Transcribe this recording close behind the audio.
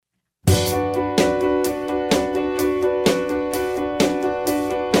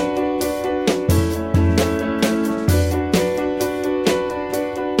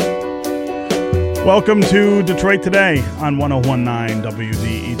Welcome to Detroit Today on 1019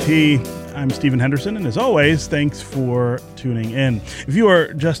 WDET. I'm Stephen Henderson, and as always, thanks for tuning in. If you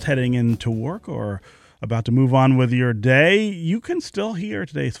are just heading into work or about to move on with your day, you can still hear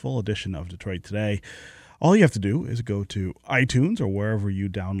today's full edition of Detroit Today. All you have to do is go to iTunes or wherever you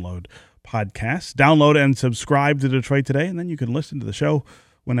download podcasts, download and subscribe to Detroit Today, and then you can listen to the show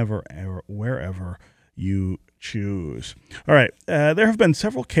whenever or wherever you choose. All right. There have been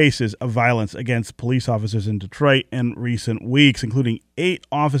several cases of violence against police officers in Detroit in recent weeks, including 8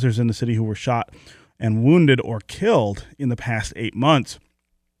 officers in the city who were shot and wounded or killed in the past 8 months.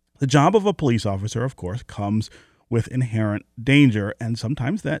 The job of a police officer, of course, comes with inherent danger, and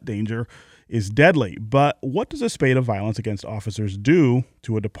sometimes that danger is deadly. But what does a spate of violence against officers do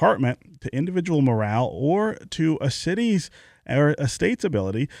to a department, to individual morale, or to a city's or a state's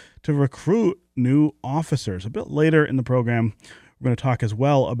ability to recruit new officers? A bit later in the program, we're going to talk as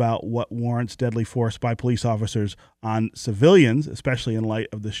well about what warrants deadly force by police officers on civilians, especially in light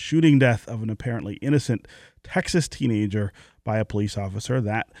of the shooting death of an apparently innocent Texas teenager by a police officer.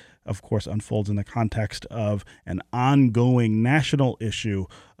 That, of course, unfolds in the context of an ongoing national issue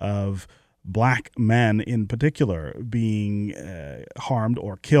of black men in particular being harmed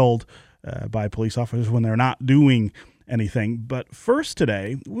or killed by police officers when they're not doing anything. But first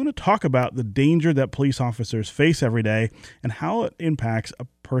today, we want to talk about the danger that police officers face every day and how it impacts a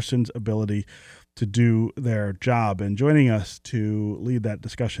person's ability to do their job. And joining us to lead that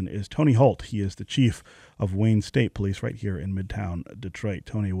discussion is Tony Holt. He is the chief of Wayne State Police right here in Midtown Detroit.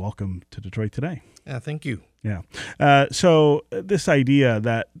 Tony, welcome to Detroit Today. Yeah, thank you. Yeah. So this idea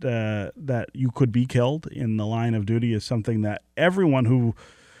that you could be killed in the line of duty is something that everyone who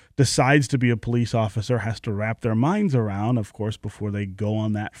decides to be a police officer has to wrap their minds around, of course, before they go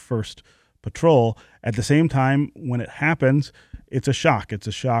on that first patrol. At the same time, when it happens, it's a shock. It's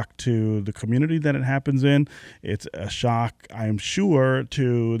a shock to the community that it happens in. It's a shock, I am sure,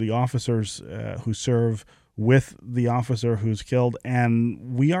 to the officers who serve with the officer who's killed.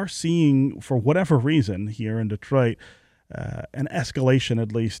 And we are seeing, for whatever reason, here in Detroit, an escalation,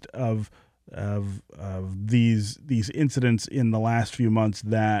 at least, of these incidents in the last few months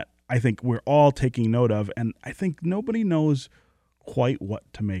that I think we're all taking note of, and I think nobody knows quite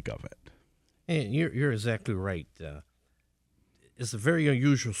what to make of it. And you're exactly right. It's a very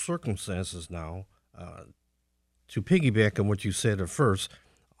unusual circumstances now. To piggyback on what you said at first,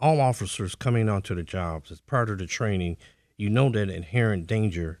 all officers coming onto the jobs as part of the training, you know that inherent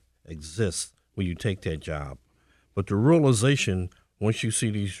danger exists when you take that job. But the realization, once you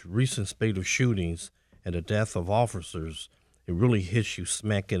see these recent spate of shootings and the death of officers, it really hits you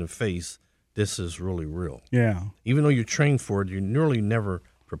smack in the face. This is really real. Yeah. Even though you're trained for it, you're nearly never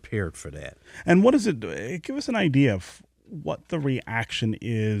prepared for that. And what does it do? Give us an idea of what the reaction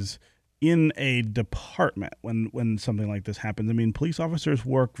is in a department when something like this happens. I mean, police officers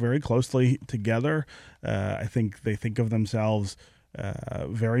work very closely together. I think they think of themselves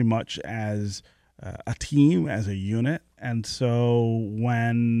very much as a team, as a unit. And so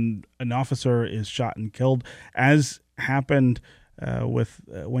when an officer is shot and killed, as happened with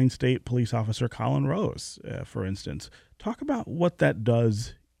Wayne State police officer Colin Rose, for instance, talk about what that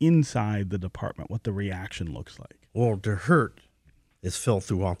does inside the department, what the reaction looks like. Well, the hurt is felt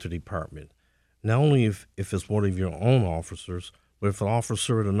throughout the department. Not only if it's one of your own officers, but if an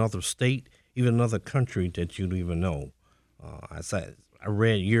officer in another state, even another country that you don't even know. I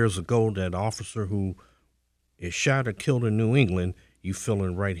read years ago that officer who is shot or killed in New England, you feel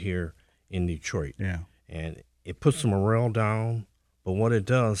it right here in Detroit. Yeah. And it puts the morale down, but what it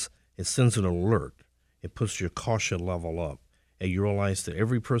does, it sends an alert. It puts your caution level up, and you realize that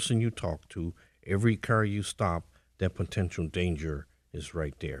every person you talk to, every car you stop, that potential danger is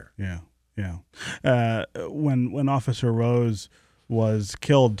right there. Yeah, yeah. When Officer Rose was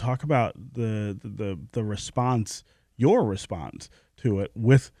killed, talk about the response, your response to it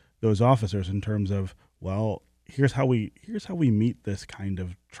with those officers in terms of, well, here's how we meet this kind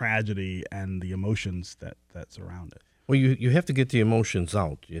of tragedy and the emotions that surround it. Well, you have to get the emotions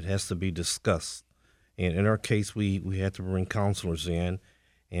out. It has to be discussed. And in our case, we had to bring counselors in,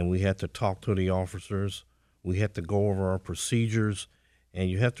 and we had to talk to the officers. We had to go over our procedures, and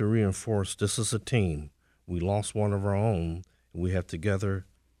you have to reinforce this is a team. We lost one of our own. We have together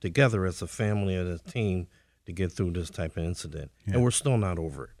as a family, as a team, to get through this type of incident. Yeah. And we're still not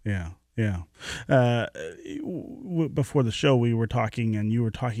over it. Yeah. Yeah. Before the show, we were talking, and you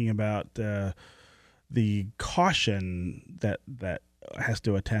were talking about the caution that has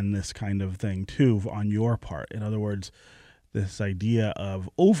to attend this kind of thing too on your part. In other words, this idea of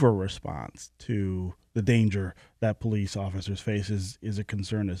over-response to the danger that police officers face is a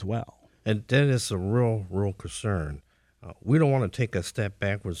concern as well. And that is a real concern. We don't want to take a step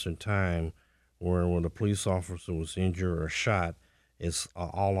backwards in time where when a police officer was injured or shot, it's an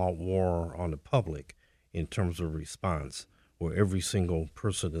all-out war on the public in terms of response, where every single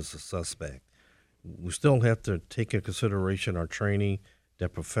person is a suspect. We still have to take into consideration our training,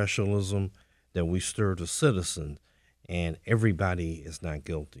 that professionalism, that we stir the citizens, and everybody is not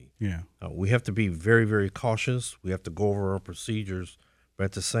guilty. Yeah. We have to be very, very cautious. We have to go over our procedures, but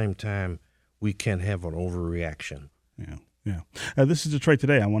at the same time, we can't have an overreaction. Yeah. Yeah. This is Detroit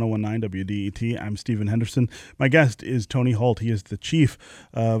Today on 101.9 WDET. I'm Stephen Henderson. My guest is Tony Holt. He is the chief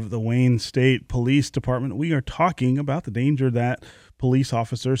of the Wayne State Police Department. We are talking about the danger that police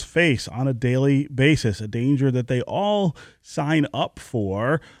officers face on a daily basis, a danger that they all sign up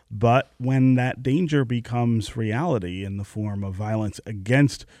for, but when that danger becomes reality in the form of violence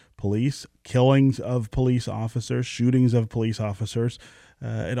against police, killings of police officers, shootings of police officers,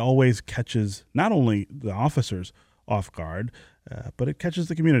 it always catches not only the officers off guard, but it catches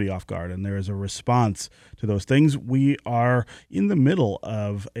the community off guard, and there is a response to those things. We are in the middle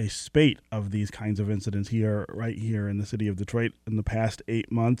of a spate of these kinds of incidents right here in the city of Detroit. In the past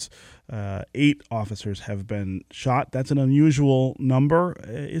 8 months, 8 officers have been shot. That's an unusual number.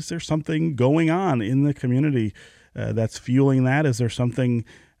 Is there something going on in the community that's fueling that? Is there something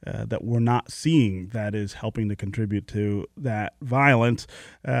that we're not seeing that is helping to contribute to that violence?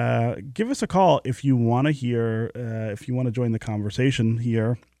 Give us a call if you want to hear, if you want to join the conversation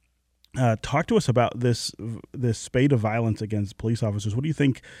here. Talk to us about this spate of violence against police officers. What do you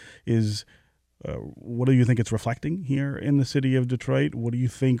think it's reflecting here in the city of Detroit? What do you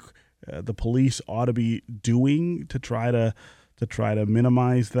think the police ought to be doing to try to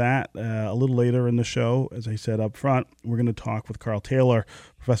minimize that? A little later in the show, as I said up front, we're going to talk with Carl Taylor,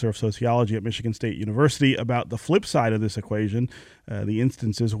 professor of sociology at Michigan State University, about the flip side of this equation, the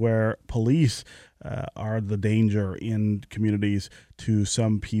instances where police are the danger in communities to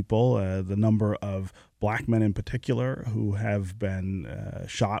some people. The number of black men in particular who have been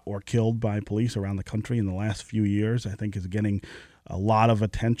shot or killed by police around the country in the last few years, I think, is getting a lot of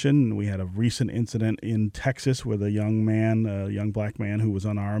attention. We had a recent incident in Texas with a young black man who was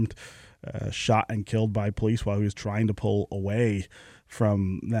unarmed, shot and killed by police while he was trying to pull away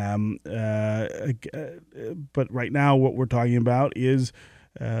from them. But right now what we're talking about is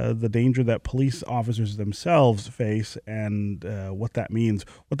the danger that police officers themselves face and what that means,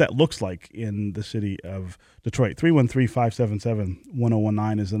 what that looks like in the city of Detroit.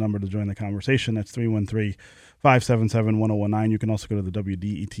 313-577-1019 is the number to join the conversation. That's 313-577-1019. You can also go to the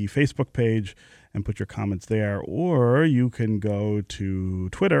WDET Facebook page and put your comments there, or you can go to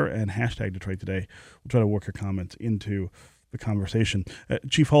Twitter and hashtag Detroit Today. We'll try to work your comments into the conversation.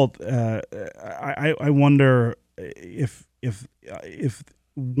 Chief Holt, I wonder if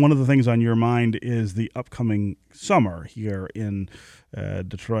one of the things on your mind is the upcoming summer here in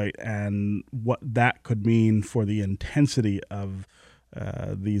Detroit and what that could mean for the intensity of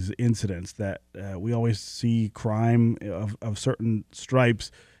these incidents, that we always see crime of certain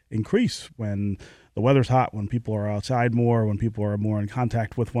stripes increase when the weather's hot, when people are outside more, when people are more in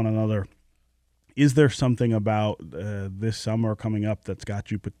contact with one another. Is there something about this summer coming up that's got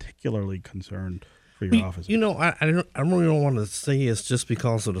you particularly concerned for your office? You know, I really don't want to say it's just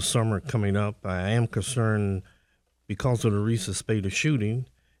because of the summer coming up. I am concerned because of the recent spate of shooting,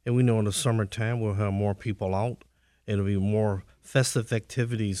 and we know in the summertime we'll have more people out. It'll be more festive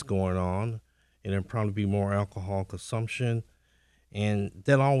activities going on, and there'll probably be more alcohol consumption, and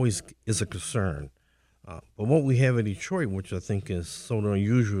that always is a concern. But what we have in Detroit, which I think is so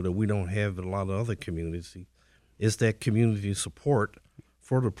unusual that we don't have in a lot of other communities, is that community support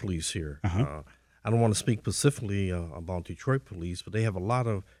for the police here. I don't want to speak specifically about Detroit police, but they have a lot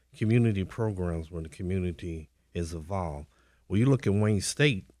of community programs where the community is involved. When you look at Wayne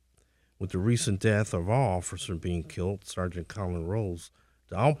State, with the recent death of our officer being killed, Sergeant Colin Rose,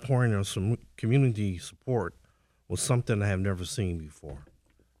 the outpouring of some community support was something I have never seen before.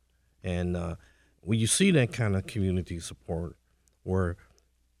 And when you see that kind of community support, where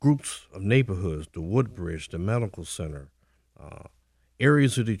groups of neighborhoods, the Woodbridge, the Medical Center,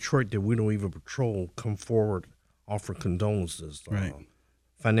 areas of Detroit that we don't even patrol come forward, offer condolences, right,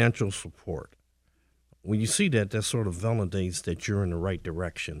 financial support. When you see that, that sort of validates that you're in the right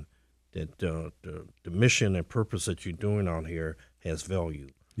direction, that the mission and purpose that you're doing out here has value.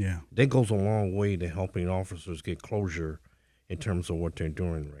 Yeah, that goes a long way to helping officers get closure in terms of what they're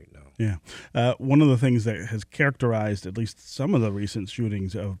doing right now. Yeah. One of the things that has characterized at least some of the recent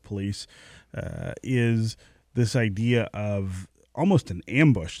shootings of police is this idea of almost an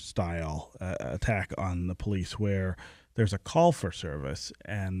ambush style attack on the police, where there's a call for service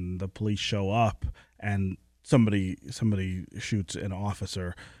and the police show up and somebody shoots an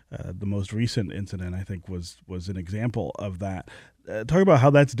officer. The most recent incident, I think, was an example of that. Talk about how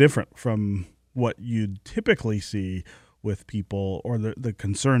that's different from what you'd typically see with people, or the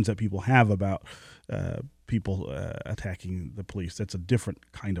concerns that people have about people attacking the police. That's a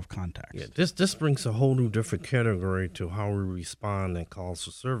different kind of context. Yeah, this brings a whole new different category to how we respond and calls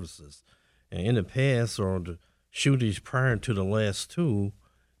for services. And in the past, or the shootings prior to the last two,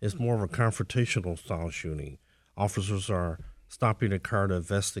 it's more of a confrontational style shooting. Officers are stopping the car to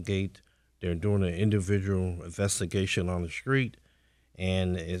investigate. They're doing an individual investigation on the street,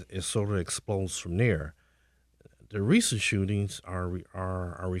 and it sort of explodes from there. The recent shootings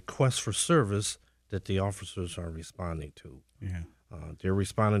are requests for service that the officers are responding to. Yeah. They're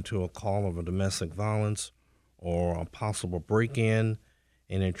responding to a call of a domestic violence or a possible break-in,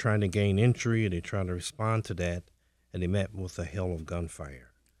 and they're trying to gain entry, and they're trying to respond to that, and they met with a hail of gunfire.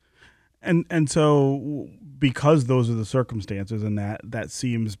 And so, because those are the circumstances, and that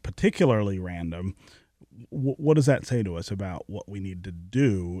seems particularly random, what does that say to us about what we need to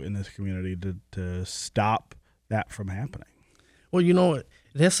do in this community to stop that from happening? Well, it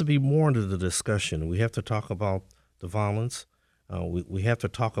has to be more into the discussion. We have to talk about the violence. We have to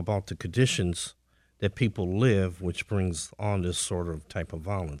talk about the conditions that people live, which brings on this sort of type of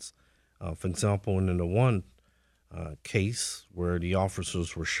violence. For example, in the one case where the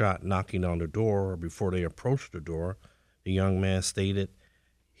officers were shot knocking on the door, or before they approached the door, the young man stated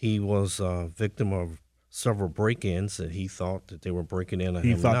he was a victim of several break-ins, that he thought that they were breaking in on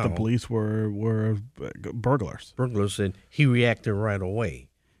him. He thought the police were burglars. And he reacted right away.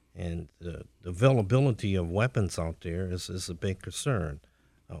 And the availability of weapons out there is a big concern.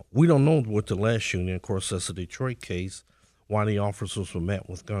 We don't know with the last shooting, of course, that's a Detroit case, why the officers were met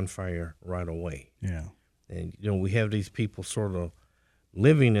with gunfire right away. Yeah. And, we have these people sort of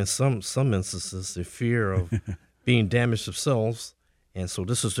living in some instances the fear of being damaged themselves. And so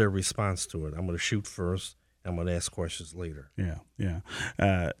this is their response to it. I'm going to shoot first. I'm going to ask questions later. Yeah.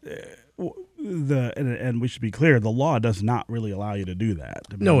 And we should be clear, the law does not really allow you to do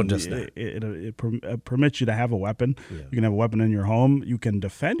that. No, it does not. It permits you to have a weapon. Yeah. You can have a weapon in your home. You can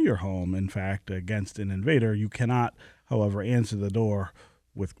defend your home, in fact, against an invader. You cannot, however, answer the door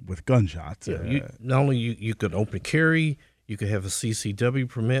with gunshots. Yeah, not only you could open carry, you could have a CCW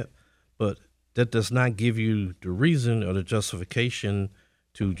permit, but that does not give you the reason or the justification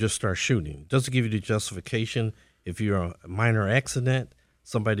to just start shooting. It doesn't give you the justification if you're a minor accident,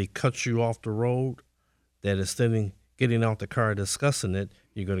 somebody cuts you off the road, that instead of getting out the car discussing it,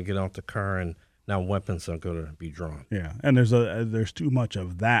 you're going to get out the car and now weapons are going to be drawn. Yeah, and there's too much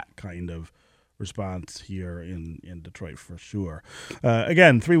of that kind of response here in Detroit for sure.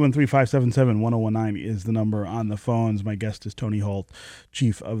 Again, 313-577-1019 is the number on the phones. My guest is Tony Holt,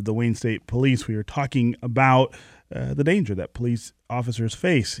 Chief of the Wayne State Police. We are talking about the danger that police officers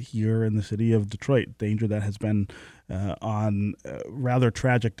face here in the city of Detroit, danger that has been on rather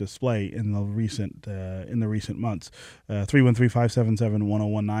tragic display in the recent months.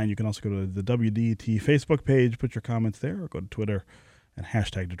 313-577-1019. You can also go to the WDET Facebook page, put your comments there, or go to Twitter and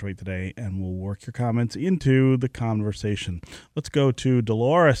hashtag Detroit Today, and we'll work your comments into the conversation. Let's go to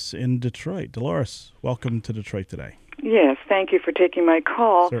Dolores in Detroit. Dolores, welcome to Detroit Today. Yes, thank you for taking my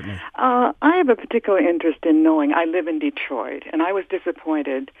call. Certainly. I have a particular interest in knowing. I live in Detroit, and I was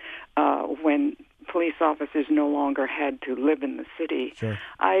disappointed when police officers no longer had to live in the city. Sure.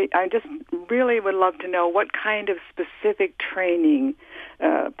 I just really would love to know what kind of specific training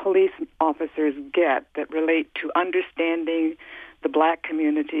police officers get that relate to understanding the black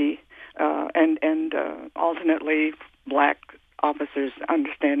community and alternately black officers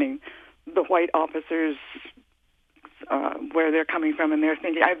understanding the white officers where they're coming from and their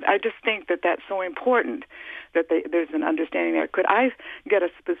thinking. I just think that that's so important that there's an understanding there. Could I get a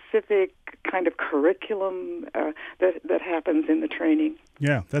specific kind of curriculum that happens in the training?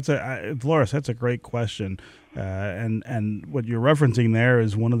 Yeah, Dolores, that's a great question. And what you're referencing there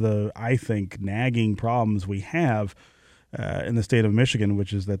is one of the, I think, nagging problems we have in the state of Michigan,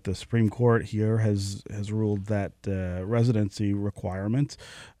 which is that the Supreme Court here has ruled that residency requirements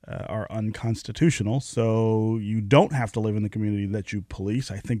are unconstitutional. So you don't have to live in the community that you police.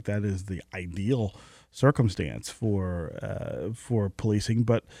 I think that is the ideal circumstance for policing.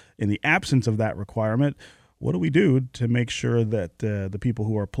 But in the absence of that requirement, what do we do to make sure that the people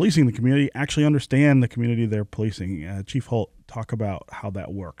who are policing the community actually understand the community they're policing? Chief Holt, talk about how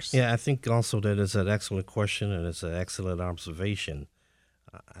that works. Yeah, I think also that is an excellent question and it's an excellent observation.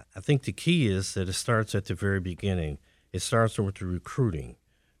 I think the key is that it starts at the very beginning. It starts with the recruiting.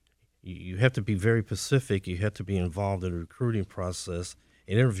 you have to be very specific. You have to be involved in the recruiting process,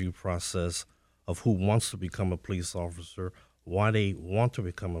 interview process of who wants to become a police officer, why they want to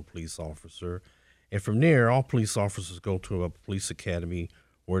become a police officer. And from there, all police officers go to a police academy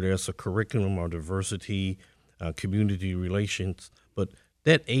where there's a curriculum on diversity, community relations. But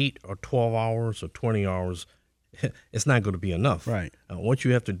that 8 or 12 hours or 20 hours, it's not going to be enough. Right. What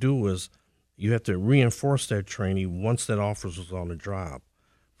you have to do is you have to reinforce that training once that officer is on the job.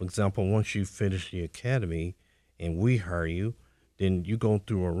 For example, once you finish the academy and we hire you, then you go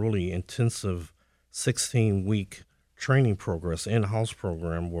through a really intensive 16-week training progress, in-house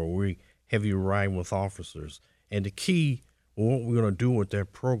program where we have you ride with officers. And the key, what we're going to do with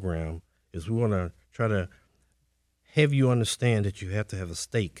that program is we want to try to have you understand that you have to have a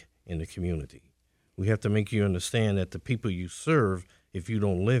stake in the community. We have to make you understand that the people you serve, if you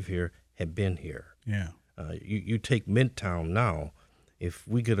don't live here, have been here. Yeah. You take Midtown now. If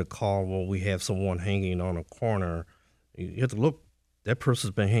we get a call where we have someone hanging on a corner, you have to look. That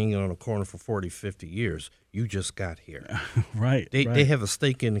person's been hanging on a corner for 40, 50 years. You just got here. Right. They have a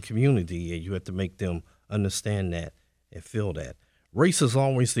stake in the community, and you have to make them understand that and feel that. Race is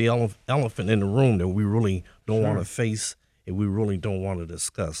always the elephant in the room that we really don't want to face and we really don't want to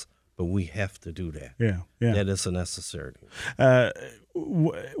discuss, but we have to do that. Yeah. That is a necessity.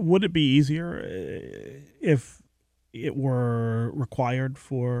 Would it be easier if it were required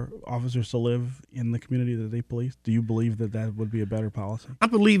for officers to live in the community that they police? Do you believe that that would be a better policy? I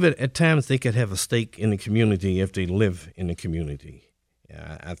believe at times they could have a stake in the community if they live in the community.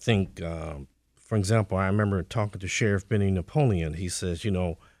 I think, for example, I remember talking to Sheriff Benny Napoleon. He says,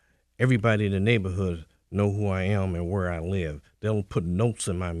 everybody in the neighborhood know who I am and where I live. They'll put notes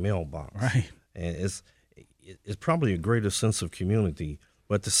in my mailbox. Right. And it's probably a greater sense of community.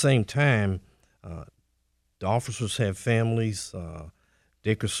 But at the same time, the officers have families.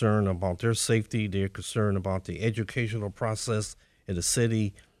 They're concerned about their safety. They're concerned about the educational process in the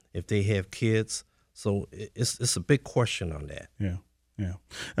city if they have kids. So it's a big question on that. Yeah.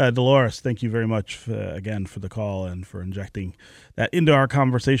 Dolores, thank you very much again for the call and for injecting that into our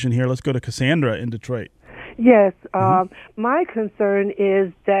conversation here. Let's go to Cassandra in Detroit. Yes. My concern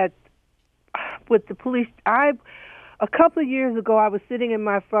is that with the police, a couple of years ago, I was sitting in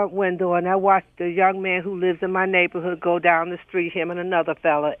my front window, and I watched a young man who lives in my neighborhood go down the street, him and another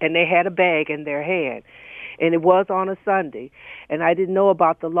fella, and they had a bag in their hand. And it was on a Sunday. And I didn't know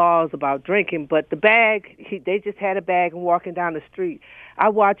about the laws about drinking, but the bag, they just had a bag and walking down the street. I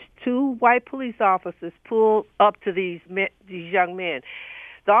watched 2 white police officers pull up to these young men.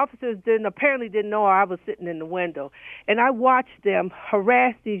 The officers apparently didn't know I was sitting in the window. And I watched them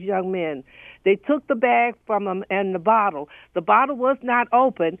harass these young men. They took the bag from them and the bottle. The bottle was not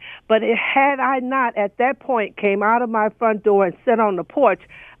open, but had I not at that point came out of my front door and sat on the porch,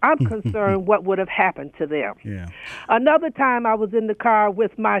 I'm concerned what would have happened to them. Yeah. Another time I was in the car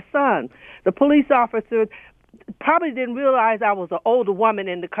with my son. The police officer probably didn't realize I was an older woman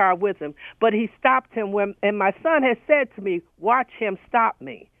in the car with him, but he stopped him and my son had said to me, "Watch him stop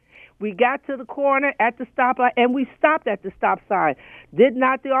me." We got to the corner at the stoplight, and we stopped at the stop sign. Did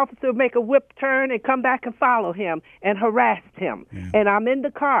not the officer make a whip turn and come back and follow him and harassed him? Yeah. And I'm in the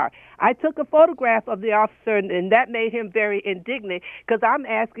car. I took a photograph of the officer, and that made him very indignant because I'm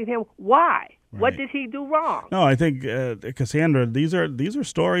asking him why. Right. What did he do wrong? No, I think, Cassandra, these are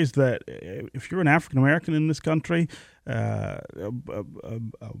stories that if you're an African American in this country, a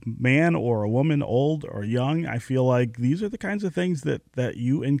man or a woman, old or young, I feel like these are the kinds of things that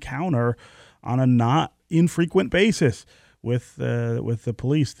you encounter on a not infrequent basis with the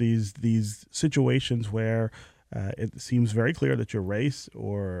police. These situations where it seems very clear that your race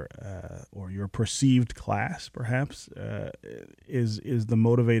or your perceived class, perhaps, is the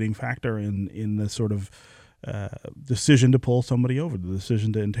motivating factor in the sort of decision to pull somebody over, the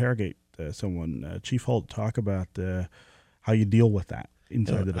decision to interrogate someone. Chief Holt, talk about how you deal with that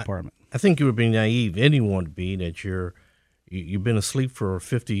inside the department. I think you would be naive, anyone would be, that you've been asleep for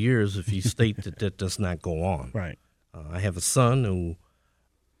 50 years if you state that does not go on. Right. I have a son who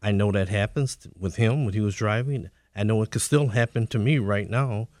I know that happens with him when he was driving. I know it could still happen to me right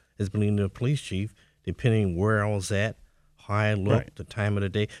now as being the police chief, depending where I was at, how I looked, right, the time of the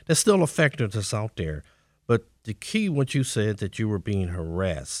day. There's still a factor that's out there. But the key, what you said, that you were being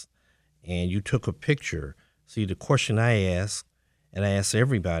harassed and you took a picture. See, the question I asked, and I asked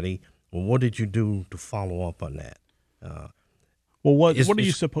everybody, well, what did you do to follow up on that? Well, what are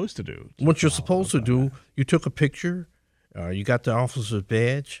you supposed to do? What you're supposed to do, you took a picture. You got the officer's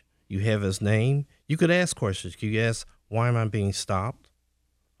badge. You have his name. You could ask questions. You could ask, why am I being stopped?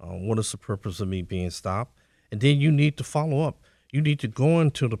 What is the purpose of me being stopped? And then you need to follow up. you need to go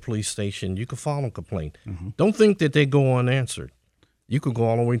into the police station. You can file a complaint. Don't think that they go unanswered. You could go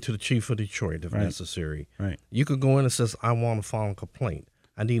all the way to the chief of Detroit if necessary. Right. You could go in and says, I want to file a complaint.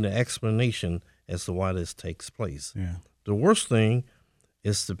 I need an explanation as to why this takes place. Yeah. The worst thing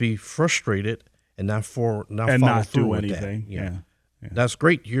is to be frustrated and not follow not through do with anything. that. Yeah. That's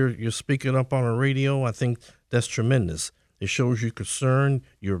great. You're speaking up on the radio. I think that's tremendous. It shows you concern.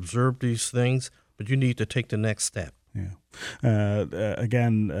 You observe these things, but you need to take the next step. Yeah.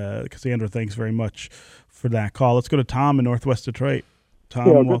 Again, Cassandra, thanks very much for that call. Let's go to Tom in Northwest Detroit.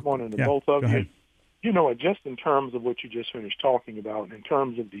 Tom, good morning to both of go you. ahead. You know, just in terms of what you just finished talking about, in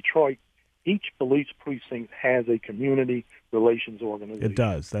terms of Detroit, each police precinct has a community relations organization. It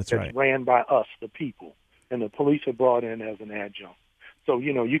does. That's right. Ran by us, the people, and the police are brought in as an adjunct. So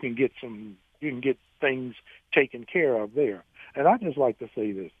you can get things taken care of there. And I just like to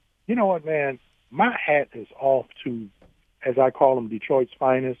say this. You know what, man? My hat is off to, as I call them, Detroit's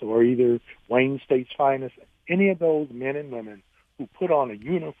finest, or either Wayne State's finest. Any of those men and women who put on a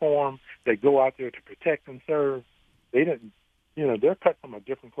uniform, they go out there to protect and serve. They didn't, they're cut from a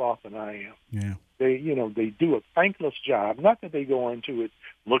different cloth than I am. Yeah. They do a thankless job. Not that they go into it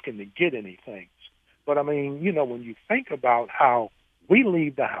looking to get anything, but I mean, when you think about how we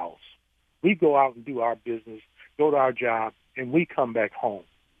leave the house, we go out and do our business, go to our job, and we come back home.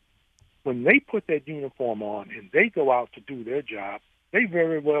 When they put that uniform on and they go out to do their job, they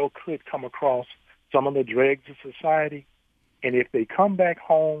very well could come across some of the dregs of society. And if they come back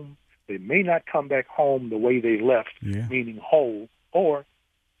home, they may not come back home the way they left, meaning whole, or,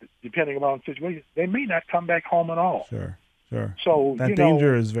 depending upon the situation, they may not come back home at all. Sure. So that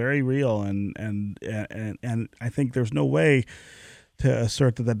danger is very real, and I think there's no way to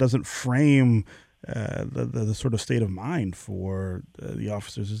assert that doesn't frame the sort of state of mind for the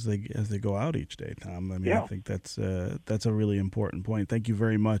officers as they go out each day, Tom. I mean, I think that's a really important point. Thank you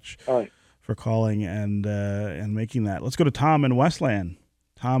very much for calling and making that. Let's go to Tom in Westland.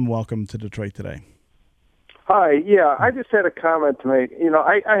 Tom, welcome to Detroit Today. Hi. Yeah, I just had a comment to make.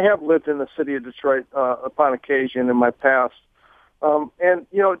 I have lived in the city of Detroit upon occasion in my past, and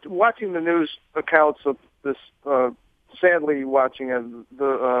watching the news accounts of this. Sadly, watching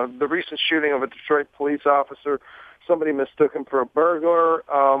the recent shooting of a Detroit police officer, somebody mistook him for a burglar.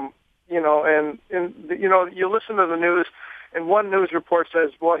 And you listen to the news, and one news report says,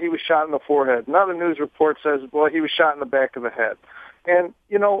 well, he was shot in the forehead. Another news report says, well, he was shot in the back of the head. And,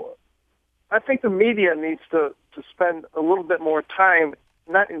 I think the media needs to spend a little bit more time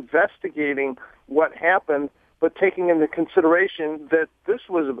not investigating what happened, but taking into consideration that this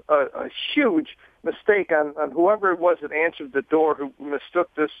was a huge mistake on whoever it was that answered the door who mistook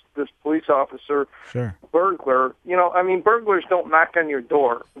this police officer burglar. Burglars don't knock on your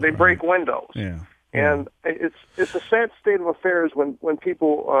door. They break windows. Yeah. And it's a sad state of affairs when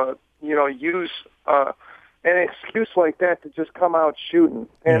people, use an excuse like that to just come out shooting.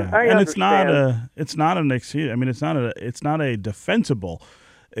 And I understand. It's not an excuse. I mean, it's not a defensible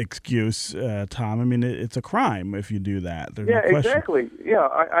excuse, Tom. I mean, it's a crime if you do that. There's no question. Exactly. Yeah,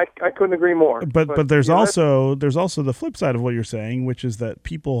 I couldn't agree more. But there's also the flip side of what you're saying, which is that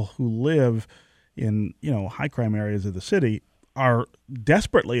people who live in high crime areas of the city are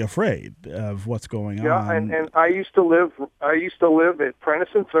desperately afraid of what's going on. Yeah, and I used to live at Prentice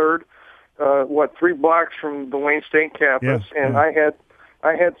and Third, 3 blocks from the Wayne State campus, and I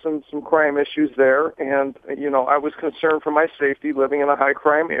had some crime issues there, and I was concerned for my safety living in a high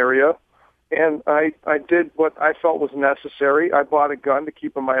crime area, and I did what I felt was necessary. I bought a gun to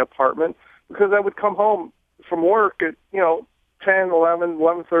keep in my apartment because I would come home from work at 10, 11,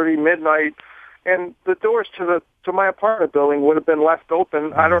 11:30, midnight, and the doors to my apartment building would have been left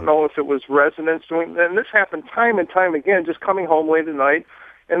open. I don't know if it was residents doing, and this happened time and time again, just coming home late at night,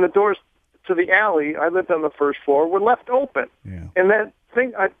 and the doors to the alley, I lived on the first floor, were left open. Yeah. And that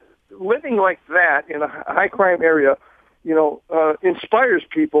thing, living like that in a high crime area, inspires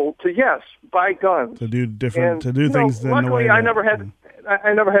people to buy guns, to do things. Than luckily, I never had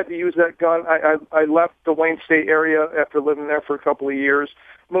to use that gun. I left the Wayne State area after living there for a couple of years,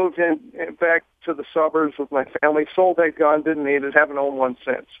 moved in back to the suburbs with my family, sold that gun, didn't need it, haven't owned one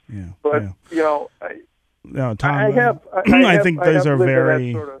since. Yeah. But no, Tom. I think these are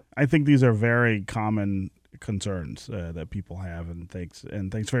very. I think these are very common concerns that people have, and thanks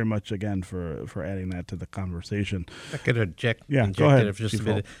very much again for adding that to the conversation. I could inject go ahead, it for just a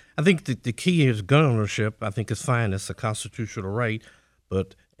minute. I think the key is gun ownership. I think it's fine. It's a constitutional right,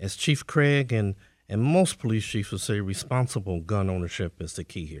 but as Chief Craig and most police chiefs would say, responsible gun ownership is the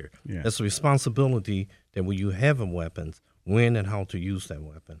key here. Yeah. It's a responsibility that when you have weapons, when and how to use that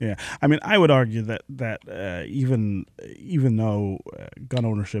weapon. Yeah, I mean, I would argue that even though gun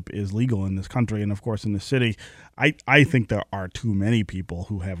ownership is legal in this country and of course in the city, I think there are too many people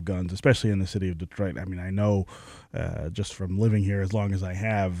who have guns, especially in the city of Detroit. I mean, I know just from living here as long as I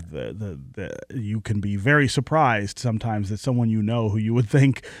have, you can be very surprised sometimes that someone you know who you would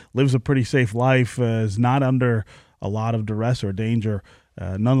think lives a pretty safe life is not under a lot of duress or danger.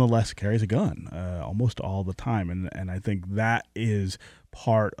 Nonetheless carries a gun almost all the time, and I think that is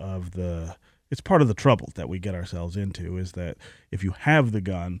part of the trouble that we get ourselves into, is that if you have the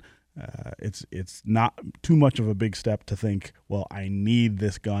gun, it's not too much of a big step to think, well, I need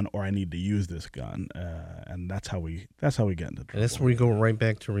this gun or I need to use this gun, and that's how we get into trouble. And that's where we go right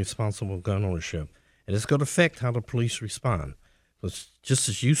back to responsible gun ownership, and it's going to affect how the police respond. Because just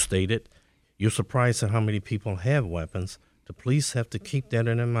as you stated, you're surprised at how many people have weapons. The police have to keep that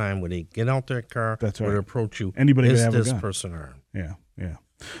in their mind when they get out their car. That's right. Or approach you. Anybody is could have a this gun. person armed? Yeah.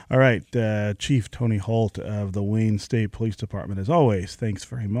 All right, Chief Tony Holt of the Wayne State Police Department, as always, thanks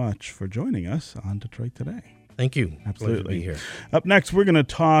very much for joining us on Detroit Today. Thank you. Absolutely. Pleasure to be here. Up next, we're going to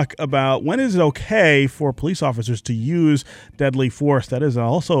talk about when is it okay for police officers to use deadly force. That is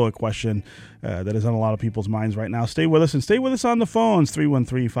also a question that is on a lot of people's minds right now. Stay with us, and stay with us on the phones,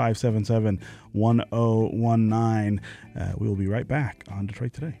 313-577-1019. We will be right back on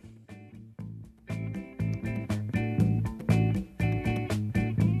Detroit Today.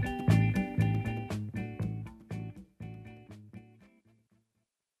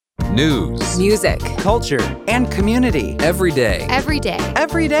 News, music, culture, and community. Every day. every day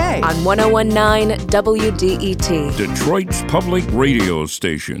Every day. on 101.9 WDET. Detroit's public radio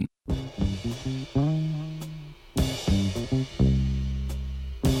station.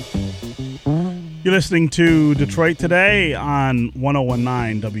 You're listening to Detroit Today on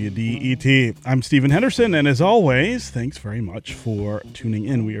 101.9 WDET. I'm Stephen Henderson, and as always, thanks very much for tuning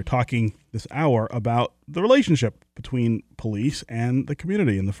in. We are talking this hour about the relationship between police and the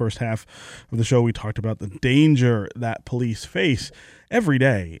community. In the first half of the show, we talked about the danger that police face every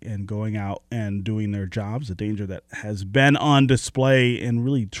day in going out and doing their jobs, a danger that has been on display in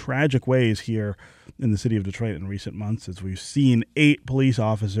really tragic ways here in the city of Detroit in recent months, as we've seen 8 police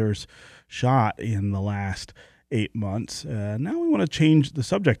officers shot in the last 8 months. Now we want to change the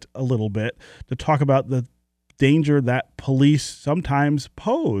subject a little bit to talk about the danger that police sometimes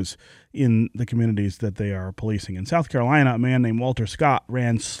pose in the communities that they are policing. In South Carolina, a man named Walter Scott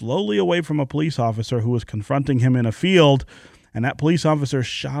ran slowly away from a police officer who was confronting him in a field, and that police officer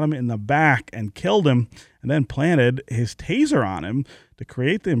shot him in the back and killed him, and then planted his taser on him to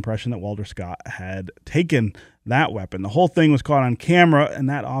create the impression that Walter Scott had taken that weapon. The whole thing was caught on camera, and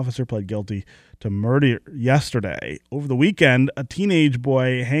that officer pled guilty to murder yesterday. Over the weekend, a teenage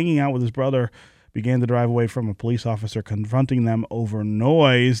boy hanging out with his brother began to drive away from a police officer, confronting them over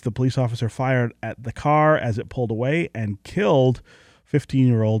noise. The police officer fired at the car as it pulled away and killed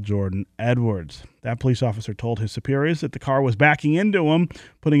 15-year-old Jordan Edwards. That police officer told his superiors that the car was backing into him,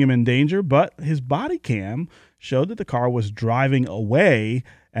 putting him in danger, but his body cam showed that the car was driving away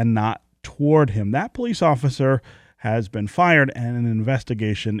and not toward him. That police officer has been fired, and an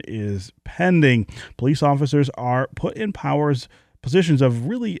investigation is pending. Police officers are put in positions of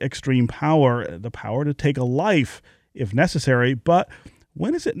really extreme power, the power to take a life if necessary, but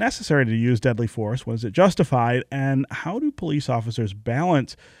when is it necessary to use deadly force? When is it justified? And how do police officers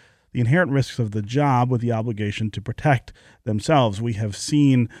balance the inherent risks of the job with the obligation to protect themselves? We have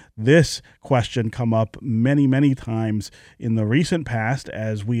seen this question come up many, many times in the recent past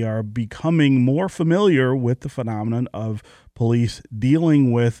as we are becoming more familiar with the phenomenon of police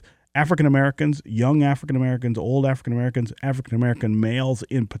dealing with African Americans, young African Americans, old African Americans, African American males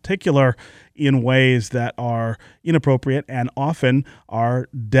in particular, in ways that are inappropriate and often are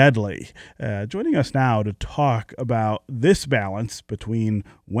deadly. Joining us now to talk about this balance between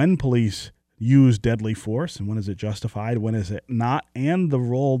when police use deadly force and when is it justified, when is it not, and the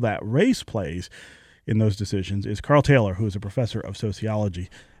role that race plays in those decisions is Carl Taylor, who is a professor of sociology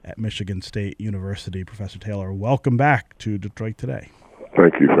at Michigan State University. Professor Taylor, welcome back to Detroit Today.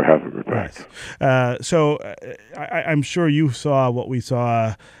 Thank you for having me back. Yes. I'm sure you saw what we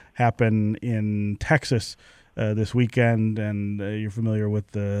saw happen in Texas this weekend, and you're familiar with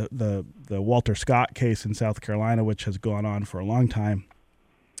the Walter Scott case in South Carolina, which has gone on for a long time.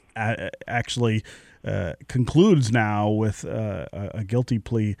 Actually concludes now with a guilty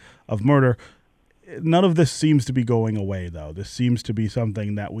plea of murder. None of this seems to be going away, though. This seems to be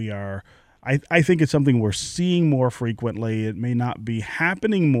something that we are... I think it's something we're seeing more frequently. It may not be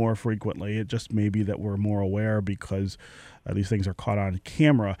happening more frequently. It just may be that we're more aware because these things are caught on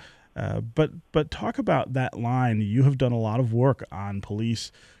camera. But talk about that line. You have done a lot of work on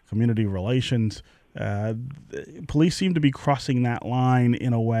police community relations. Police seem to be crossing that line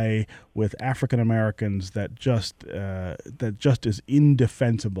in a way with African Americans that just is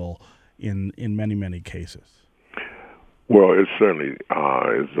indefensible in many cases. Well, it certainly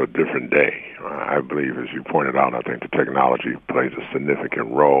is a different day. I believe, as you pointed out, I think the technology plays a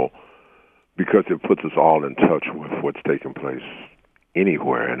significant role because it puts us all in touch with what's taking place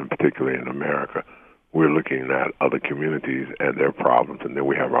anywhere, and particularly in America. We're looking at other communities and their problems, and then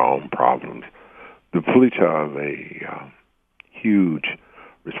we have our own problems. The police have a huge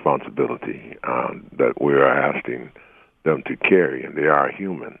responsibility that we're asking them to carry, and they are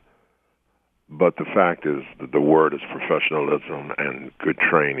human. But the fact is that the word is professionalism and good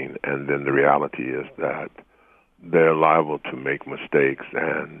training, and then the reality is that they're liable to make mistakes,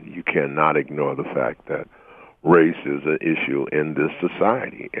 and you cannot ignore the fact that race is an issue in this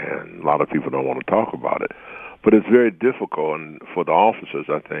society, and a lot of people don't want to talk about it. But it's very difficult, and for the officers,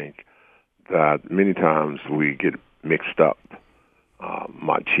 I think, that many times we get mixed up,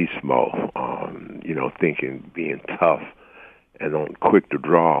 machismo, thinking, being tough, and quick to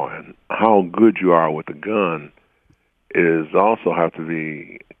draw, and how good you are with a gun is also have to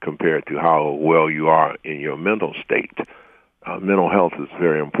be compared to how well you are in your mental state. Mental health is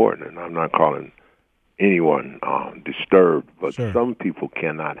very important, and I'm not calling anyone disturbed, but Sure. Some people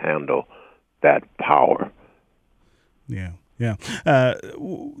cannot handle that power. Yeah.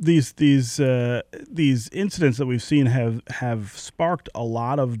 These incidents that we've seen have sparked a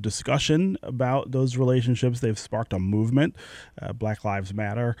lot of discussion about those relationships. They've sparked a movement, Black Lives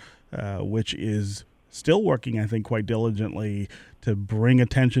Matter, which is still working, I think, quite diligently to bring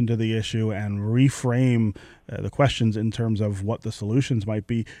attention to the issue and reframe the questions in terms of what the solutions might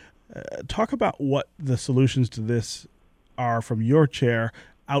be. Talk about what the solutions to this are from your chair,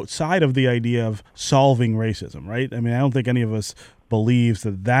 outside of the idea of solving racism, right? I mean, I don't think any of us believes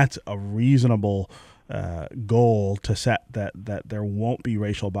that that's a reasonable goal to set, that there won't be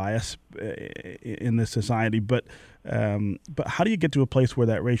racial bias in this society. But how do you get to a place where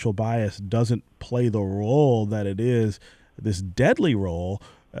that racial bias doesn't play the role that it is, this deadly role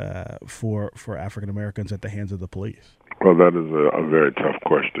for African Americans at the hands of the police? Well, that is a very tough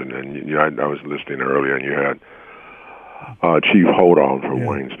question. And I was listening earlier, and you had Chief Hold-On from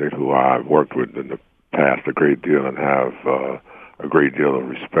Wayne State, who I've worked with in the past a great deal and have a great deal of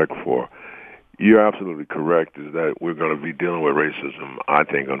respect for. You're absolutely correct, is that we're going to be dealing with racism, I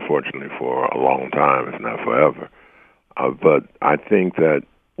think, unfortunately, for a long time, if not forever. But I think that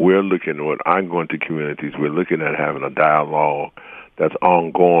we're looking at, when I go into communities, we're looking at having a dialogue that's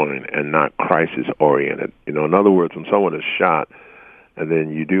ongoing and not crisis-oriented. In other words, when someone is shot, and then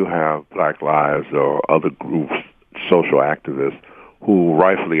you do have Black Lives or other groups, social activists who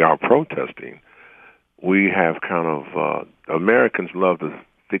rightfully are protesting, we have kind of, Americans love to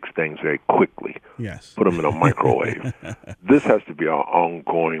fix things very quickly. Yes. Put them in a microwave. This has to be an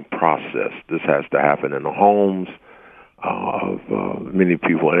ongoing process. This has to happen in the homes of many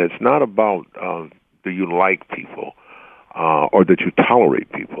people. And it's not about do you like people or that you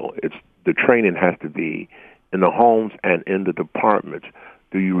tolerate people. It's the training has to be in the homes and in the departments.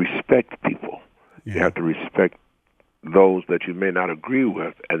 Do you respect people? Yeah. You have to respect those that you may not agree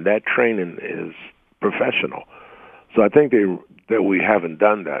with, and that training is professional. So I think that we haven't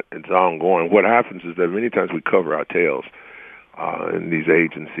done that. It's ongoing. What happens is that many times we cover our tails in these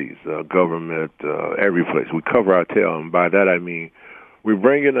agencies, government, every place. We cover our tail, and by that I mean we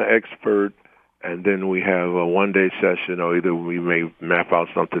bring in an expert, and then we have a one-day session, or either we may map out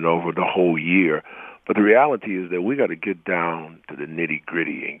something over the whole year. But the reality is that we got to get down to the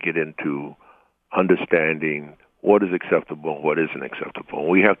nitty-gritty and get into understanding what is acceptable and what isn't acceptable.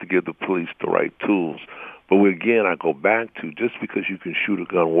 We have to give the police the right tools. But again, I go back to, just because you can shoot a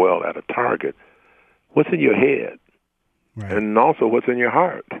gun well at a target, what's in your head? Right. And also what's in your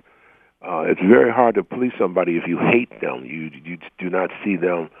heart? It's very hard to police somebody if you hate them. You do not see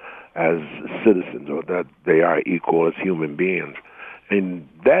them as citizens or that they are equal as human beings. And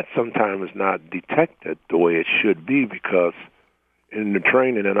that sometimes is not detected the way it should be, because in the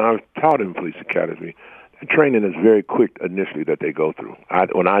training, and I've taught in police academy, the training is very quick initially that they go through.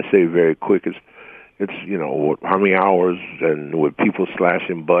 When I say very quick, it's how many hours, and with people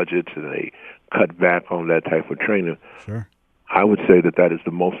slashing budgets and they cut back on that type of training. Sure. I would say that is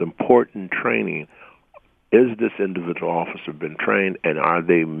the most important training. Is this individual officer been trained, and are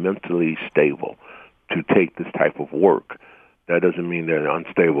they mentally stable to take this type of work? That doesn't mean they're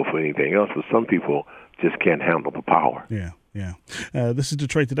unstable for anything else, but some people just can't handle the power. Yeah. Yeah. This is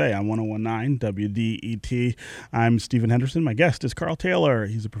Detroit Today on 101.9 WDET. I'm Stephen Henderson. My guest is Carl Taylor.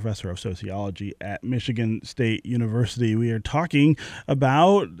 He's a professor of sociology at Michigan State University. We are talking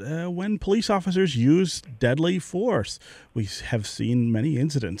about when police officers use deadly force. We have seen many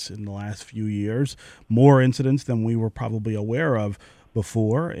incidents in the last few years, more incidents than we were probably aware of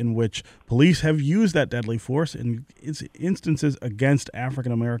before, in which police have used that deadly force in instances against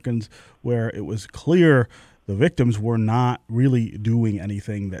African Americans where it was clear the victims were not really doing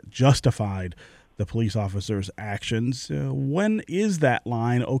anything that justified the police officers' actions. When is that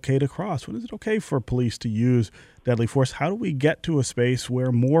line okay to cross? When is it okay for police to use deadly force? How do we get to a space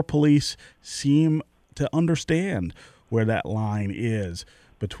where more police seem to understand where that line is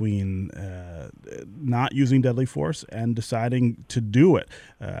between not using deadly force and deciding to do it?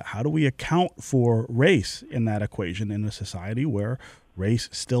 How do we account for race in that equation in a society where race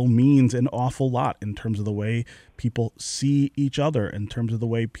still means an awful lot in terms of the way people see each other, in terms of the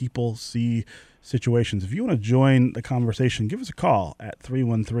way people see situations? If you want to join the conversation, give us a call at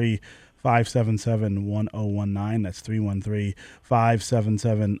 313-577-1019. That's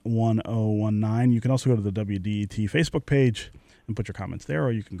 313-577-1019. You can also go to the WDET Facebook page and put your comments there,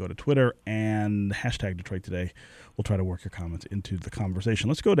 or you can go to Twitter and hashtag Detroit Today. We'll try to work your comments into the conversation.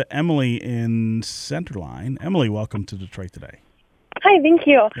 Let's go to Emily in Centerline. Emily, welcome to Detroit Today. Hi, thank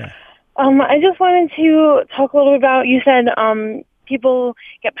you. Yeah. I just wanted to talk a little bit about, you said people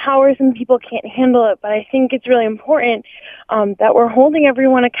get powers and people can't handle it, but I think it's really important that we're holding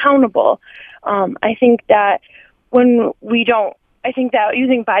everyone accountable. I think that I think that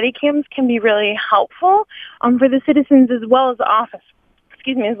using body cams can be really helpful for the citizens as well as the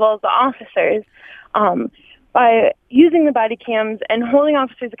officers. By using the body cams and holding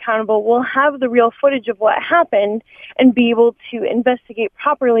officers accountable, we'll have the real footage of what happened and be able to investigate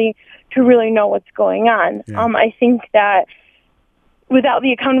properly to really know what's going on. Yeah. I think that without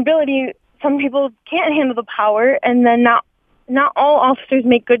the accountability, some people can't handle the power, and then not all officers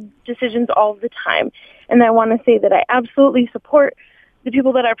make good decisions all the time. And I want to say that I absolutely support the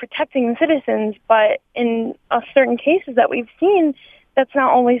people that are protecting the citizens, but in certain cases that we've seen, that's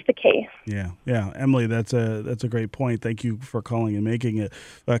not always the case. Yeah. Emily, that's a great point. Thank you for calling and making it.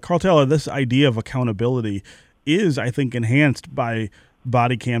 Carl Taylor, this idea of accountability is, I think, enhanced by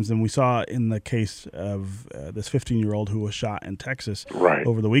body cams, and we saw in the case of this 15-year-old who was shot in Texas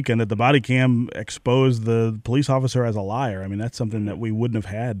over the weekend, that the body cam exposed the police officer as a liar. I mean, that's something that we wouldn't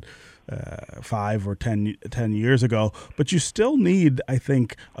have had 5 or 10 years ago. But you still need, I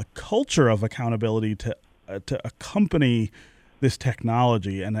think, a culture of accountability to accompany this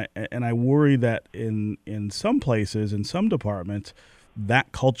technology, and I worry that in some places, in some departments,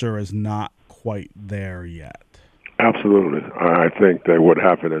 that culture is not quite there yet. Absolutely. I think that what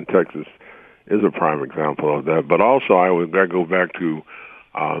happened in Texas is a prime example of that. But also, I go back to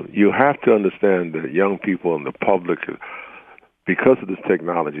you have to understand that young people and the public, because of this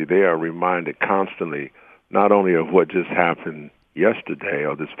technology, they are reminded constantly not only of what just happened yesterday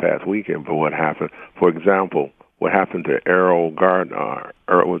or this past weekend, but what happened, for example, what happened to Errol Gardner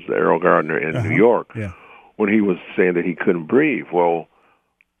in New York when he was saying that he couldn't breathe. Well,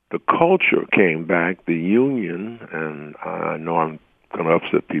 the culture came back, the union, and I know I'm going to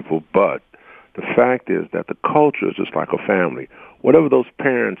upset people, but the fact is that the culture is just like a family. Whatever those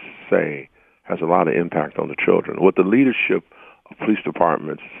parents say has a lot of impact on the children. What the leadership of police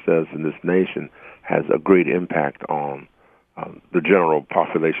departments says in this nation has a great impact on the general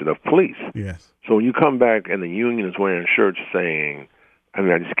population of police. Yes. So when you come back and the union is wearing shirts saying, I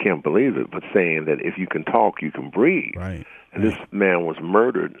mean, I just can't believe it, but saying that if you can talk, you can breathe. Right. And this man was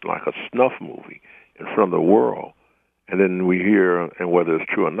murdered like a snuff movie in front of the world. And then we hear, and whether it's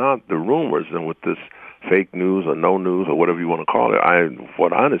true or not, the rumors, and with this fake news or no news or whatever you want to call it,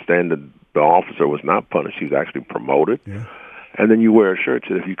 what I understand, the officer was not punished. He was actually promoted. Yeah. And then you wear a shirt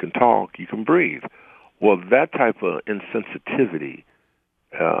that if you can talk, you can breathe. Well, that type of insensitivity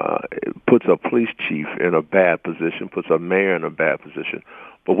puts a police chief in a bad position, puts a mayor in a bad position.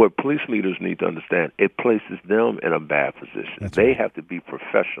 But what police leaders need to understand, it places them in a bad position. That's they right. have to be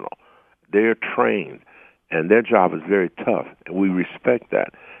professional. They're trained, and their job is very tough, and we respect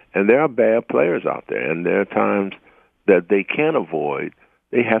that. And there are bad players out there, and there are times that they can't avoid.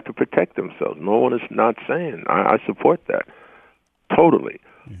 They have to protect themselves. No one is not saying. I support that totally.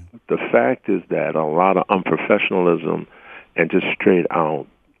 Yeah. The fact is that a lot of unprofessionalism and just straight out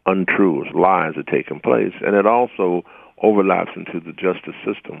untruths, lies are taking place, and it also overlaps into the justice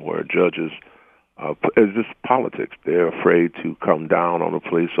system where judges, it's just politics. They're afraid to come down on the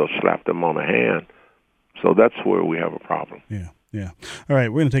police or slap them on the hand. So that's where we have a problem. Yeah. Yeah. All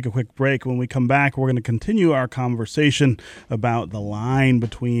right, we're going to take a quick break. When we come back, we're going to continue our conversation about the line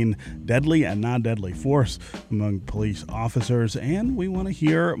between deadly and non-deadly force among police officers, and we want to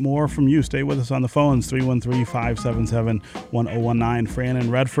hear more from you. Stay with us on the phones, 313-577-1019. Fran in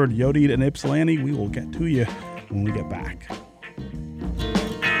Redford, Yodit and Ypsilanti. We will get to you when we get back.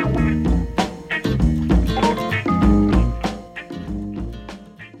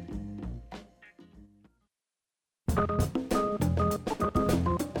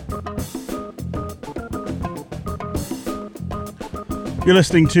 You're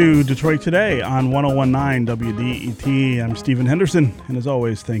listening to Detroit Today on 1019 WDET. I'm Stephen Henderson, and as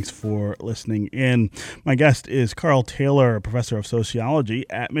always, thanks for listening in. My guest is Carl Taylor, professor of sociology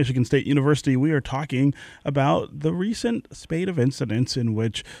at Michigan State University. We are talking about the recent spate of incidents in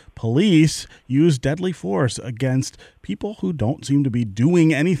which police use deadly force against people who don't seem to be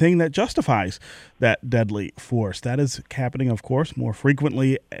doing anything that justifies that deadly force. That is happening, of course, more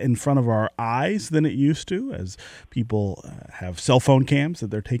frequently in front of our eyes than it used to, as people have cell phone cams that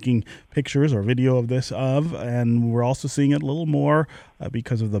they're taking pictures or video of this of, and we're also seeing it a little more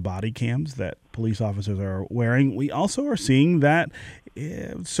because of the body cams that police officers are wearing. We also are seeing that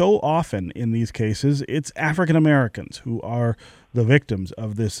so often in these cases, it's African Americans who are the victims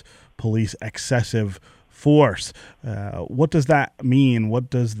of this police excessive force. What does that mean?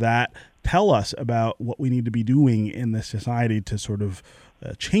 What does that tell us about what we need to be doing in this society to sort of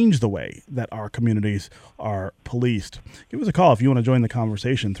change the way that our communities are policed? Give us a call if you want to join the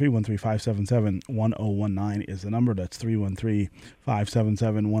conversation. 313-577-1019 is the number. That's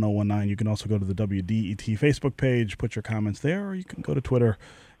 313-577-1019. You can also go to the WDET Facebook page, put your comments there, or you can go to Twitter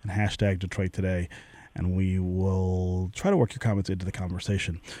and hashtag Detroit Today, and we will try to work your comments into the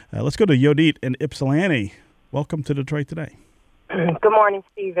conversation. Let's go to Yodit and Ypsilanti. Welcome to Detroit Today. Good morning,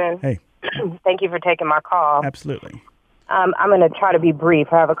 Stephen. Hey. Thank you for taking my call. Absolutely. I'm going to try to be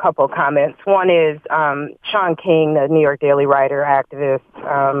brief. I have a couple of comments. One is Sean King, the New York Daily writer, activist,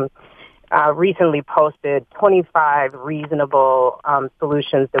 recently posted 25 reasonable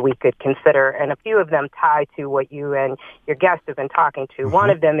solutions that we could consider, and a few of them tie to what you and your guests have been talking to. Mm-hmm. One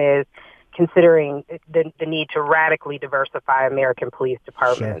of them is considering the need to radically diversify American police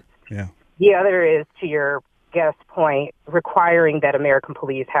departments. Sure. Yeah. The other is, to your guest point, requiring that American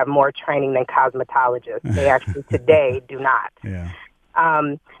police have more training than cosmetologists. They actually today do not. Yeah.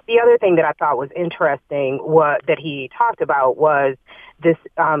 The other thing that I thought was interesting that he talked about was this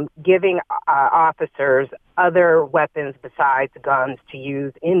giving officers other weapons besides guns to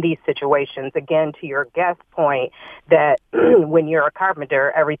use in these situations. Again, to your guest point, that when you're a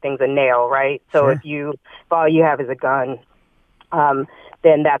carpenter, everything's a nail, right? So Sure. if all you have is a gun,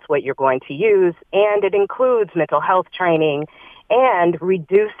 then that's what you're going to use. And it includes mental health training and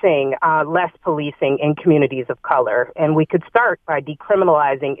reducing less policing in communities of color. And we could start by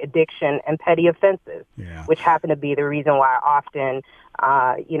decriminalizing addiction and petty offenses, which happen to be the reason why often,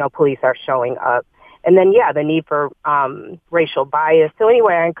 police are showing up. And then, the need for racial bias. So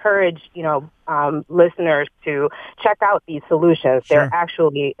anyway, I encourage, listeners to check out these solutions. Sure. They're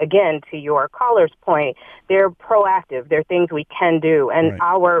actually, again, to your caller's point, they're proactive. They're things we can do. And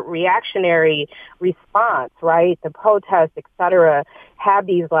our reactionary response, right, the protests, et cetera, have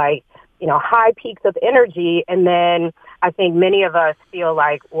these, high peaks of energy. And then I think many of us feel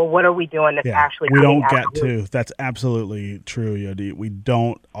like, well, what are we doing that's actually we don't coming get out? to. That's absolutely true, Yodi. We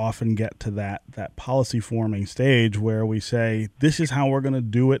don't often get to that policy forming stage where we say, this is how we're going to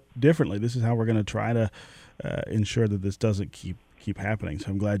do it differently. This is how we're going to try to ensure that this doesn't keep happening.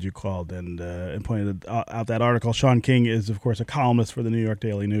 So I'm glad you called and pointed out that article. Sean King is, of course, a columnist for the New York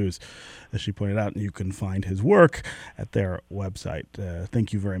Daily News, as she pointed out, and you can find his work at their website.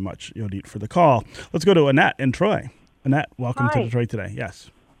 Thank you very much, Yodit, for the call. Let's go to Annette in Troy. Annette, welcome to Detroit Today. Yes.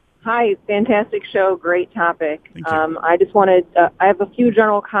 Hi, fantastic show, great topic. Thank you. I just wanted, I have a few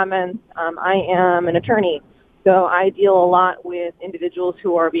general comments. I am an attorney, so I deal a lot with individuals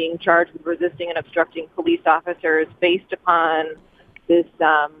who are being charged with resisting and obstructing police officers based upon this,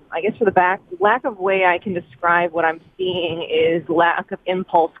 I guess for the lack of way I can describe what I'm seeing is lack of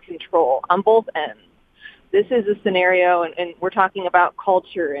impulse control on both ends. This is a scenario, and we're talking about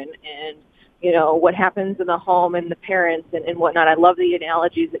culture and what happens in the home and the parents and whatnot. I love the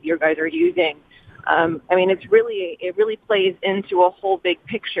analogies that you guys are using. It really plays into a whole big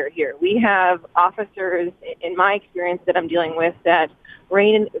picture here. We have officers, in my experience that I'm dealing with, that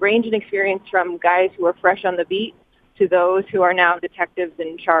range in experience from guys who are fresh on the beat to those who are now detectives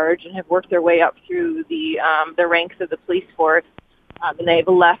in charge and have worked their way up through the ranks of the police force, and they've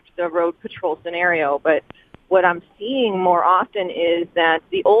left the road patrol scenario. But what I'm seeing more often is that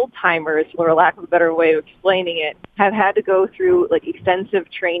the old timers, for lack of a better way of explaining it, have had to go through like extensive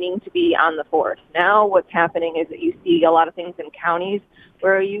training to be on the force. Now what's happening is that you see a lot of things in counties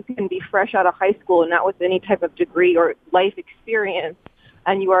where you can be fresh out of high school and not with any type of degree or life experience,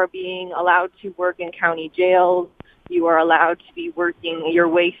 and you are being allowed to work in county jails. You are allowed to be working your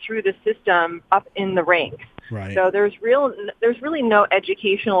way through the system up in the ranks. Right. So there's really no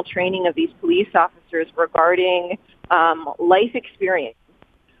educational training of these police officers regarding life experience,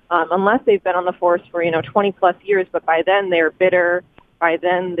 unless they've been on the force for 20 plus years. But by then they're bitter. By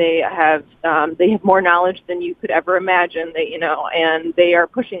then they have more knowledge than you could ever imagine. And they are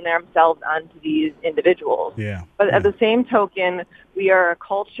pushing themselves onto these individuals. Yeah. But at the same token, we are a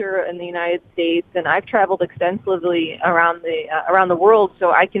culture in the United States, and I've traveled extensively around the world,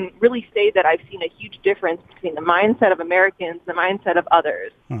 so I can really say that I've seen a huge difference between the mindset of Americans and the mindset of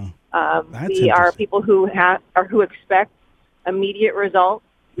others. We are people who expect immediate results.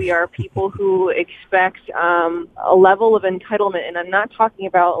 We are people who expect a level of entitlement, and I'm not talking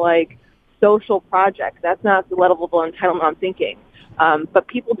about like social projects. That's not the level of entitlement I'm thinking. But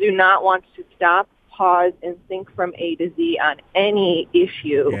people do not want to stop, pause, and think from A to Z on any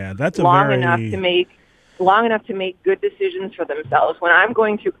issue long enough to make good decisions for themselves. When I'm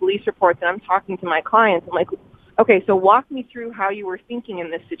going through police reports and I'm talking to my clients, I'm like, okay, so walk me through how you were thinking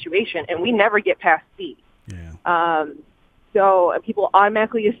in this situation, and we never get past C. So people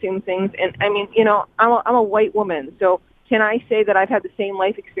automatically assume things, and I mean, I'm a white woman, so can I say that I've had the same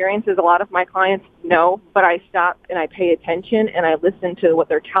life experience as a lot of my clients? No, but I stop and I pay attention and I listen to what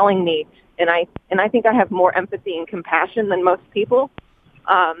they're telling me, and I think I have more empathy and compassion than most people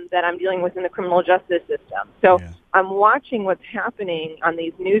that I'm dealing with in the criminal justice system. So I'm watching what's happening on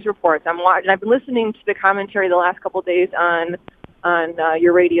these news reports. I've been listening to the commentary the last couple of days on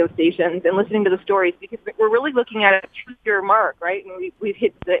your radio stations and listening to the stories, because we're really looking at a 2-year mark, right? And we've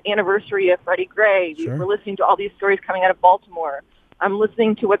hit the anniversary of Freddie Gray. We're listening to all these stories coming out of Baltimore. I'm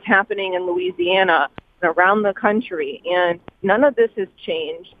listening to what's happening in Louisiana and around the country, and none of this has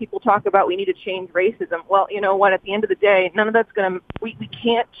changed. People talk about we need to change racism. Well, you know what? At the end of the day, none of that's we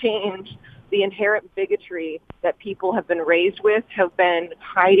can't change the inherent bigotry that people have been raised with, have been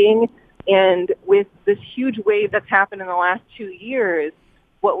hiding. And with this huge wave that's happened in the last 2 years,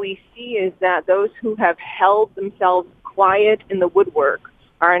 what we see is that those who have held themselves quiet in the woodwork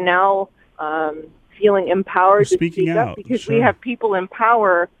are now feeling empowered to speak up, because we have people in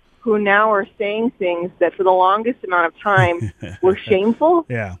power who now are saying things that for the longest amount of time were shameful.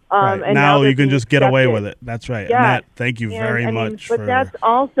 Right. And now you can just get away with it. That's right. Yeah. Annette, thank you very much. But that's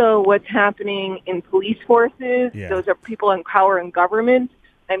also what's happening in police forces. Those are people in power in government.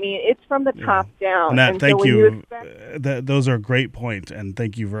 I mean, it's from the top down. Annette, and thank so you. Those are great points, and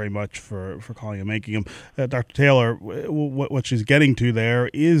thank you very much for calling and making them. Dr. Taylor, what she's getting to there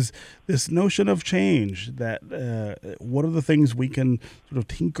is this notion of change, that what are the things we can sort of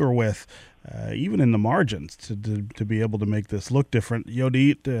tinker with, even in the margins, to be able to make this look different.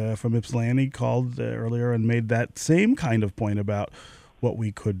 Yodit from Ypsilanti called earlier and made that same kind of point about what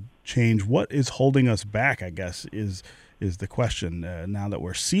we could change. What is holding us back, I guess, is the question. Now that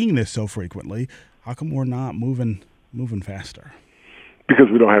we're seeing this so frequently, how come we're not moving faster? Because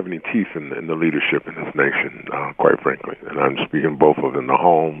we don't have any teeth in the leadership in this nation, quite frankly. And I'm speaking both of in the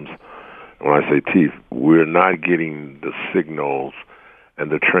homes. When I say teeth, we're not getting the signals and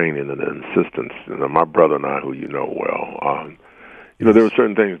the training and the insistence. My brother and I, who you know well, there were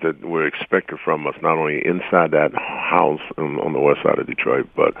certain things that were expected from us, not only inside that house on the west side of Detroit,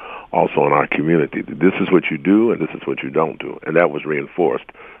 but also in our community. This is what you do, and this is what you don't do. And that was reinforced.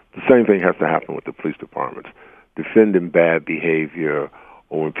 The same thing has to happen with the police departments. Defending bad behavior,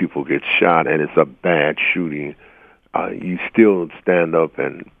 or when people get shot and it's a bad shooting, you still stand up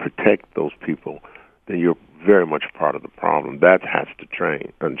and protect those people, then you're very much part of the problem. That has to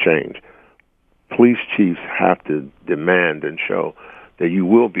change. Police chiefs have to demand and show that you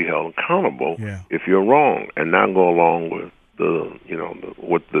will be held accountable if you're wrong, and not go along with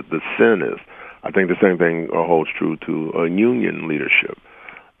what the sin is. I think the same thing holds true to union leadership.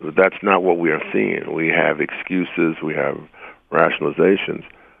 That's not what we are seeing. We have excuses, we have rationalizations,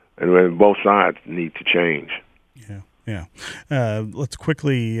 and both sides need to change. Yeah. Let's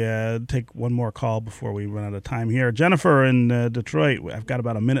quickly take one more call before we run out of time here. Jennifer in Detroit. I've got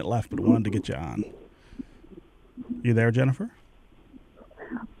about a minute left, but wanted to get you on. You there, Jennifer?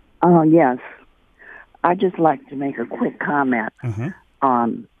 Yes. I'd just like to make a quick comment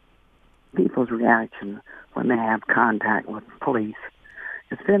on people's reaction when they have contact with police.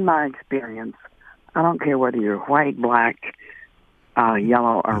 It's been my experience. I don't care whether you're white, black,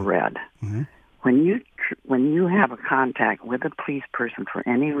 yellow, or red. when you have a contact with a police person for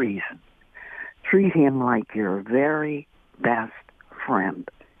any reason, treat him like your very best friend.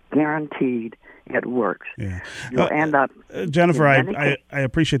 Guaranteed, it works. Yeah. You'll end up. Jennifer, I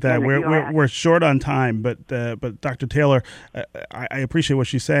appreciate that. We're short on time, but Dr. Taylor, I appreciate what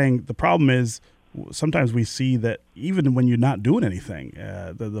she's saying. The problem is sometimes we see that even when you're not doing anything,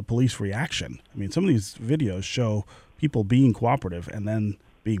 the police reaction. I mean, some of these videos show people being cooperative and then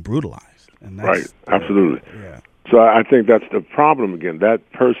being brutalized. And that's, right, absolutely. Yeah. So I think that's the problem again. That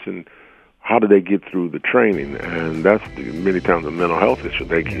person, how do they get through the training? And that's many times a mental health issue.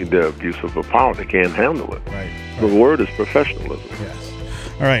 They're abusive of power. They can't handle it. Right. The word is professionalism. Yes.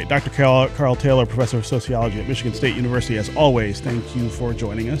 All right, Dr. Carl Taylor, Professor of Sociology at Michigan State University. As always, thank you for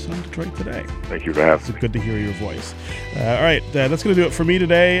joining us on Detroit Today. Thank you for having me. It's good to hear your voice. All right, that's going to do it for me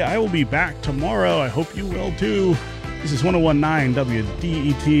today. I will be back tomorrow. I hope you will too. This is 101.9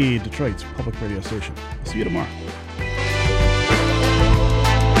 WDET, Detroit's public radio station. See you tomorrow.